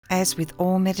As with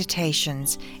all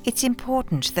meditations, it's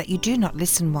important that you do not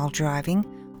listen while driving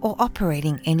or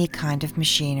operating any kind of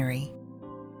machinery.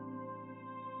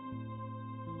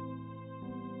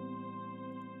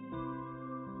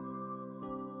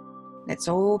 Let's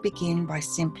all begin by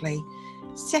simply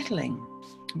settling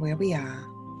where we are.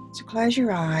 So close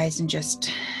your eyes and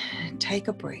just take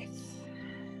a breath.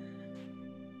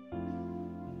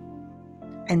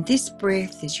 And this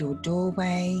breath is your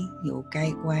doorway, your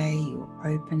gateway, your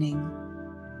opening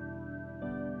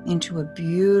into a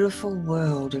beautiful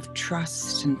world of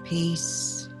trust and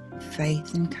peace,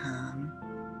 faith and calm.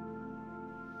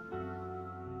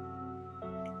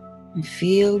 And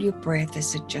feel your breath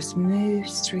as it just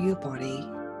moves through your body.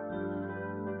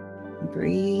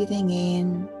 Breathing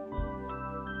in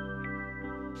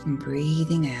and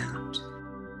breathing out.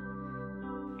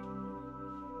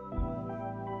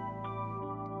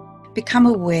 Become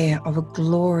aware of a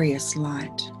glorious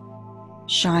light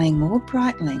shining more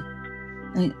brightly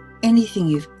than anything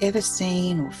you've ever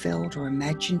seen or felt or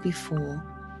imagined before,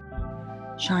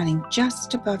 shining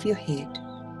just above your head.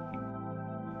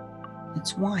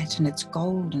 It's white and it's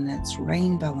gold and it's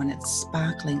rainbow and it's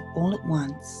sparkling all at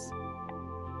once.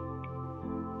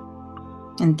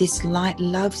 And this light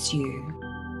loves you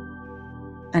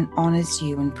and honors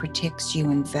you and protects you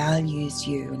and values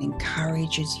you and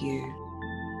encourages you.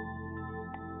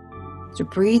 So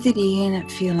breathe it in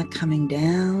and feel it coming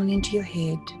down into your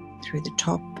head, through the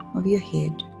top of your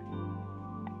head.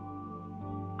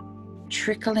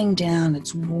 Trickling down,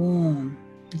 it's warm,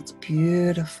 it's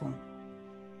beautiful.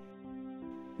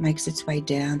 Makes its way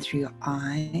down through your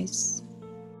eyes,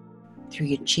 through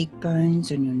your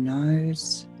cheekbones and your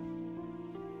nose,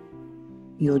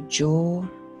 your jaw,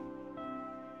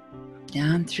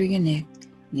 down through your neck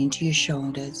and into your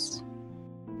shoulders,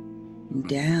 and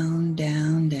down,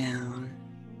 down, down.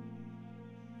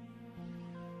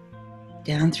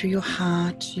 Down through your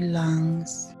heart, your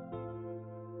lungs,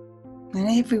 and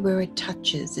everywhere it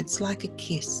touches, it's like a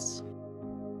kiss,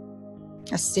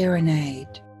 a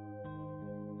serenade,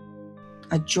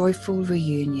 a joyful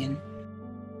reunion.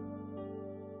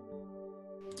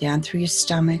 Down through your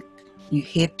stomach, your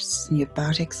hips, and your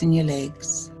buttocks and your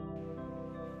legs,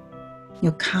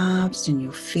 your calves and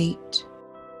your feet,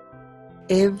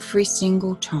 every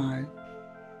single toe,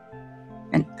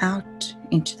 and out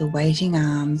into the waiting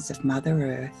arms of Mother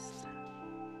Earth.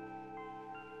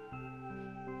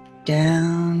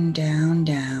 Down, down,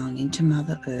 down into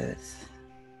Mother Earth.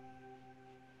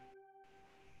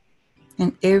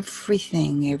 And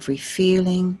everything, every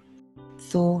feeling,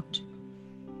 thought,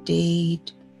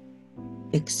 deed,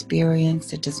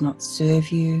 experience that does not serve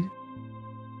you,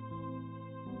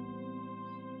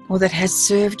 or that has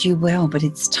served you well, but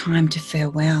it's time to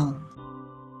farewell.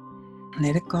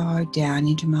 Let it go down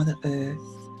into Mother Earth,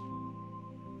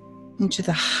 into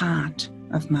the heart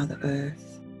of Mother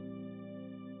Earth,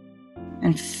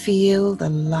 and feel the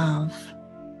love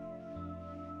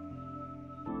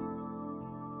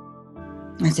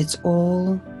as it's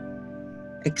all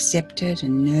accepted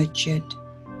and nurtured,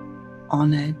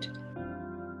 honored.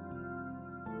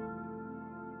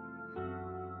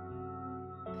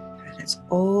 And it's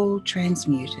all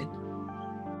transmuted.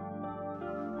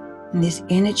 And this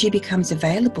energy becomes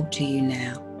available to you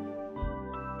now.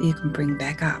 You can bring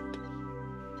back up,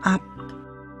 up,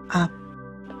 up,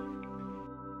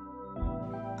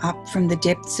 up from the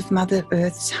depths of Mother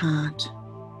Earth's heart,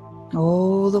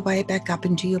 all the way back up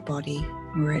into your body,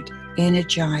 where it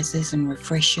energizes and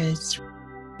refreshes,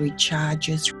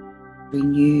 recharges,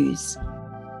 renews,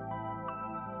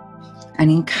 and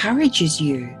encourages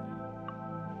you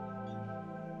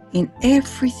in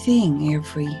everything,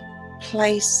 every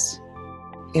place,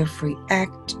 every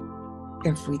act,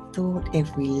 every thought,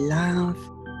 every love,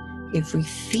 every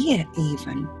fear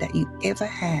even that you ever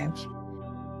have.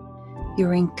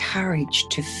 You're encouraged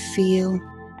to feel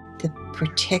the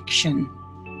protection,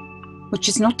 which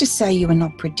is not to say you are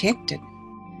not protected.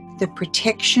 The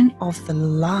protection of the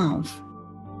love,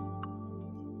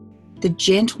 the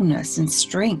gentleness and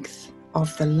strength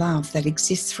of the love that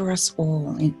exists for us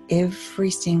all in every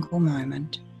single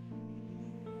moment.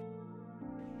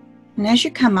 And as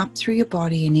you come up through your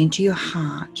body and into your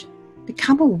heart,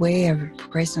 become aware of a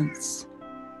presence,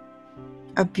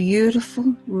 a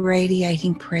beautiful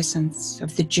radiating presence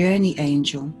of the journey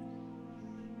angel.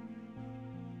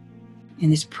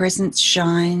 And this presence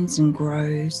shines and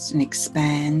grows and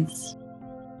expands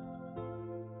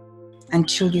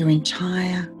until your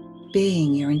entire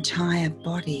being, your entire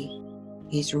body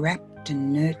is wrapped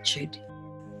and nurtured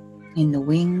in the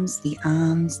wings, the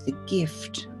arms, the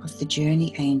gift of the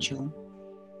journey angel.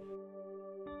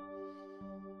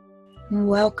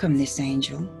 Welcome this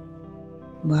angel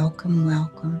welcome,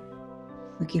 welcome.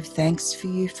 We give thanks for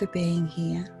you for being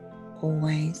here,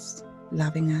 always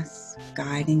loving us,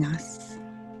 guiding us.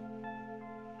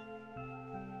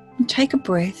 And take a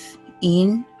breath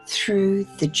in through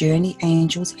the Journey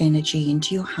Angel's energy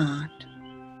into your heart.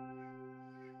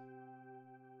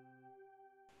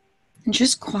 And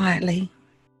just quietly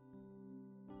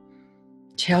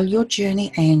tell your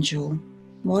Journey Angel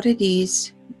what it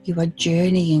is you are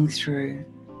journeying through.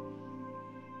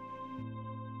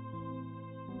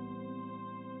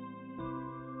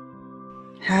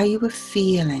 How you are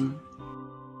feeling.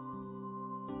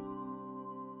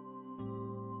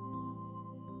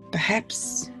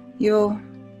 Perhaps you're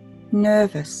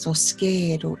nervous or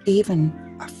scared or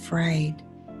even afraid.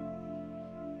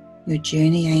 Your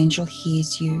Journey Angel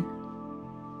hears you,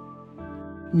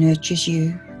 nurtures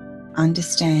you,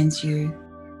 understands you.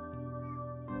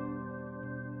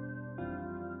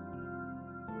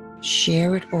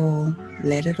 Share it all,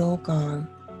 let it all go.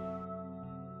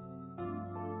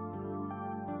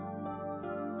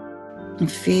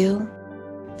 And feel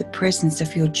the presence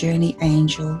of your Journey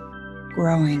Angel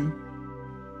growing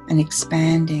and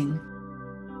expanding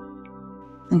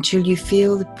until you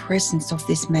feel the presence of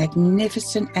this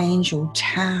magnificent angel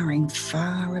towering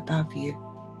far above you.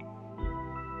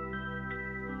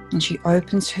 And she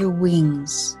opens her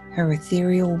wings, her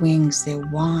ethereal wings, they're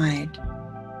wide.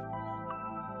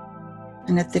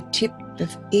 And at the tip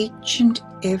of each and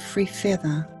every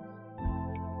feather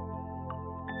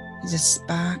is a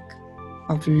spark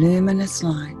of luminous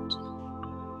light.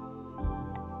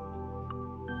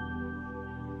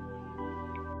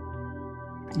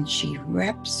 And she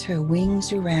wraps her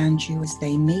wings around you as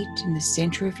they meet in the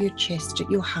center of your chest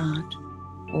at your heart,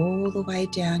 all the way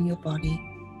down your body,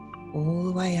 all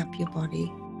the way up your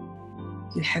body.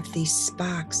 You have these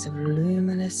sparks of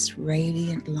luminous,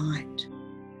 radiant light.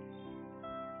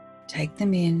 Take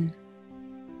them in.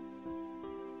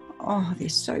 Oh, they're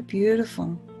so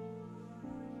beautiful.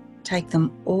 Take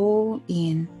them all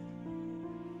in.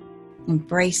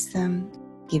 Embrace them.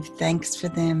 Give thanks for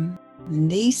them.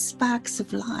 And these sparks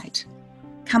of light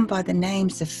come by the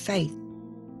names of faith,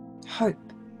 hope,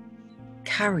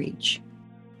 courage,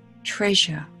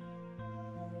 treasure,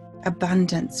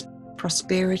 abundance,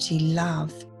 prosperity,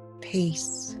 love,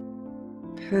 peace,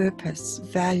 purpose,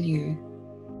 value,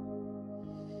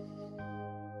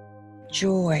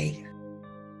 joy.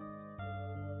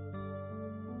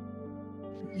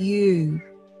 You,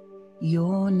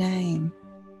 your name.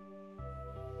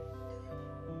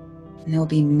 And there'll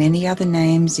be many other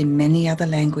names in many other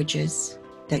languages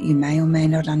that you may or may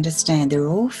not understand. They're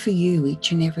all for you,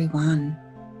 each and every one.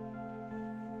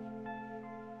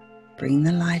 Bring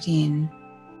the light in.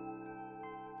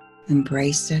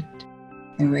 Embrace it,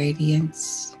 the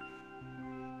radiance.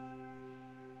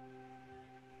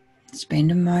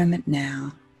 Spend a moment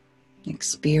now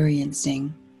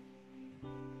experiencing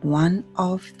one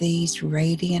of these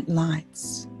radiant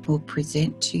lights will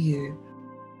present to you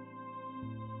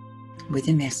with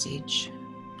a message,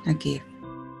 a gift.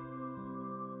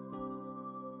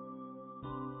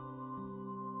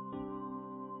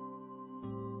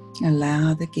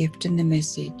 Allow the gift and the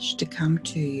message to come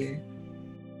to you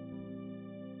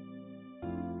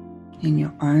in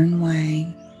your own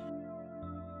way,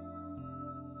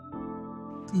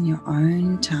 in your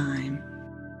own time.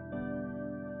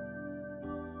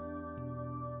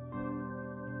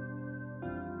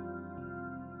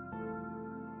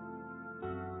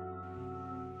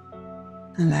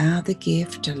 Allow the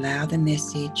gift, allow the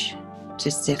message to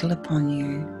settle upon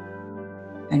you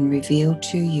and reveal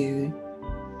to you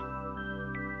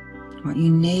what you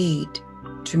need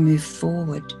to move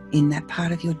forward in that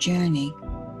part of your journey.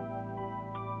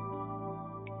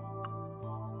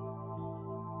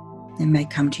 It may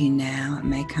come to you now, it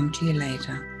may come to you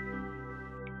later.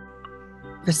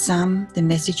 For some, the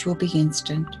message will be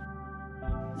instant.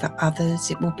 For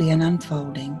others, it will be an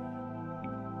unfolding.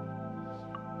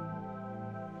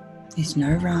 There's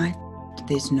no right,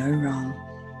 there's no wrong.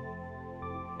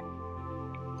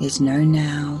 There's no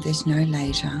now, there's no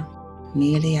later,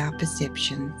 merely our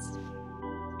perceptions.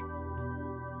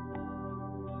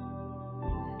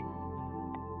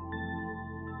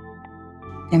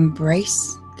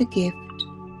 Embrace the gift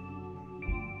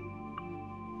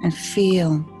and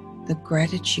feel the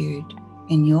gratitude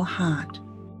in your heart,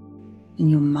 in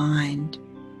your mind,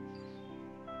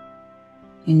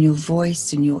 in your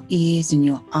voice, in your ears, in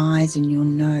your eyes, in your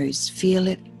nose. Feel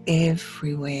it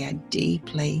everywhere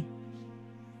deeply.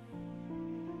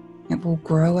 It will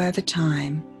grow over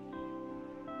time.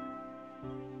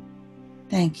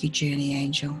 Thank you, Journey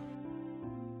Angel.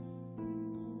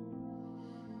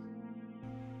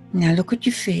 Now look at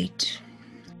your feet.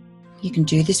 You can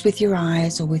do this with your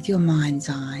eyes or with your mind's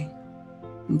eye,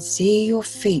 and see your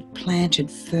feet planted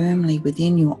firmly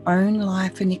within your own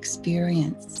life and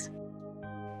experience.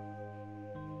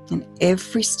 And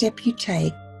every step you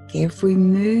take, every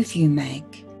move you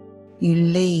make, you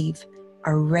leave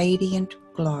a radiant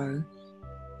glow,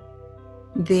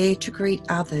 there to greet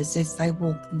others as they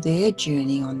walk their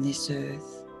journey on this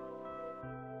earth.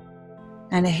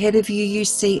 And ahead of you, you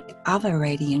see other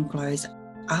radiant glows,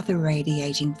 other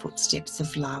radiating footsteps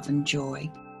of love and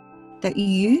joy that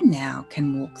you now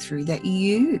can walk through, that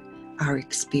you are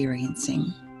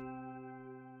experiencing.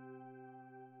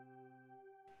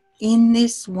 In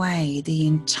this way, the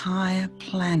entire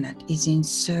planet is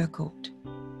encircled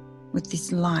with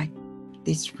this light,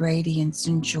 this radiance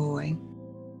and joy,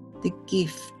 the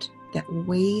gift that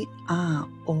we are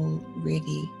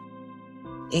already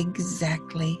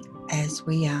exactly as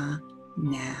we are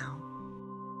now.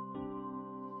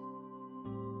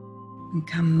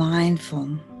 Become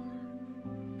mindful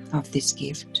of this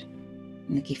gift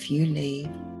and the gift you leave.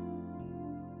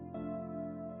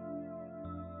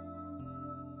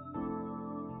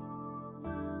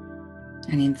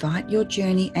 And invite your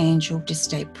journey angel to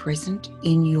stay present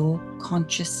in your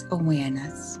conscious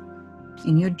awareness,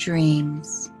 in your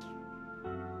dreams,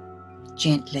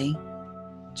 gently,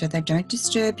 so they don't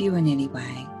disturb you in any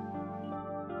way.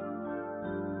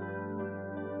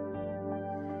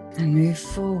 And move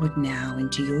forward now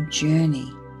into your journey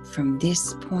from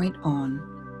this point on,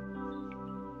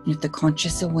 with the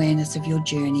conscious awareness of your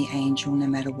journey angel, no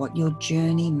matter what your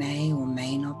journey may or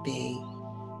may not be.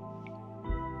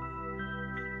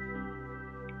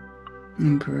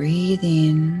 And breathe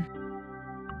in.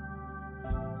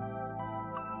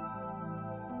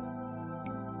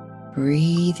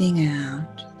 Breathing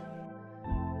out.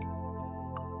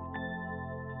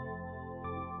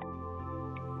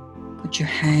 Put your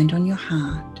hand on your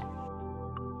heart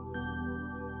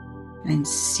and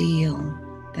seal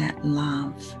that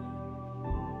love,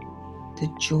 the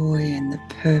joy and the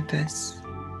purpose,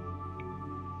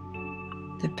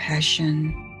 the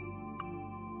passion,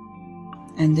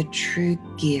 and the true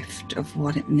gift of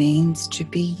what it means to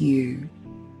be you.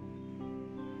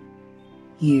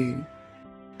 You,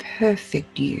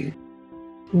 perfect you,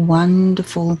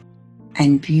 wonderful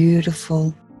and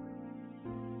beautiful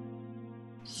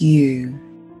you.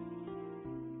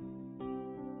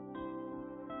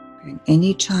 And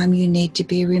anytime you need to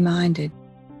be reminded,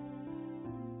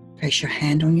 place your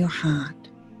hand on your heart.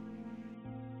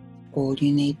 All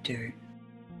you need to do.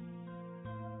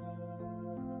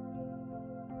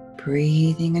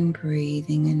 Breathing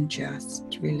and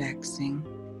just relaxing.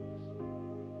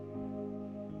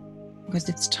 Because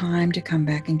it's time to come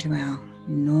back into our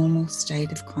normal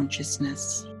state of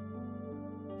consciousness,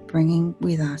 bringing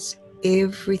with us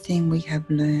everything we have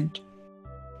learned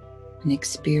and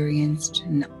experienced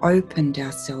and opened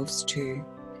ourselves to.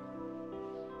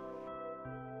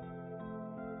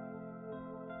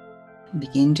 And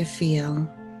begin to feel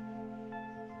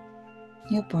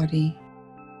your body.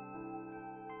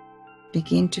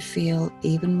 Begin to feel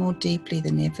even more deeply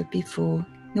than ever before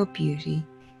your beauty.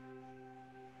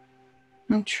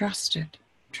 And trust it.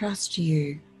 Trust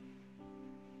you.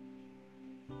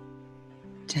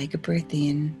 Take a breath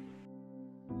in.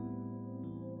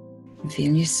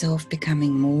 Feel yourself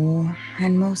becoming more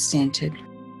and more centered.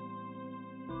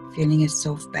 Feeling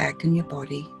yourself back in your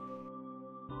body.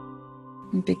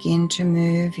 And begin to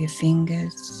move your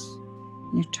fingers,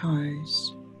 your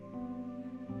toes,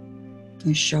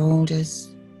 your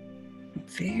shoulders,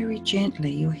 very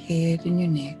gently your head and your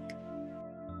neck.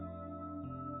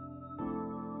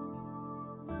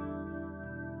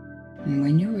 And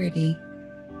when you're ready,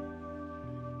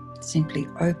 simply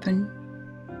open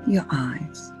your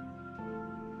eyes.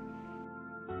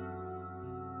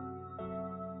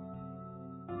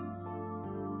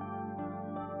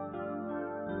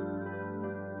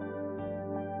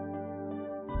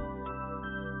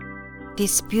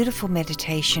 This beautiful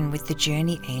meditation with the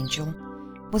Journey Angel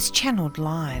was channeled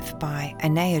live by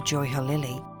Anaya Joy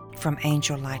Halili from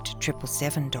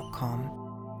angellight777.com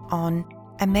on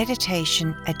A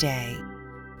Meditation a Day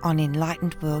on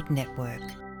Enlightened World Network.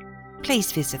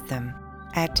 Please visit them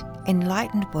at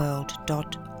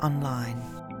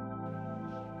enlightenedworld.online.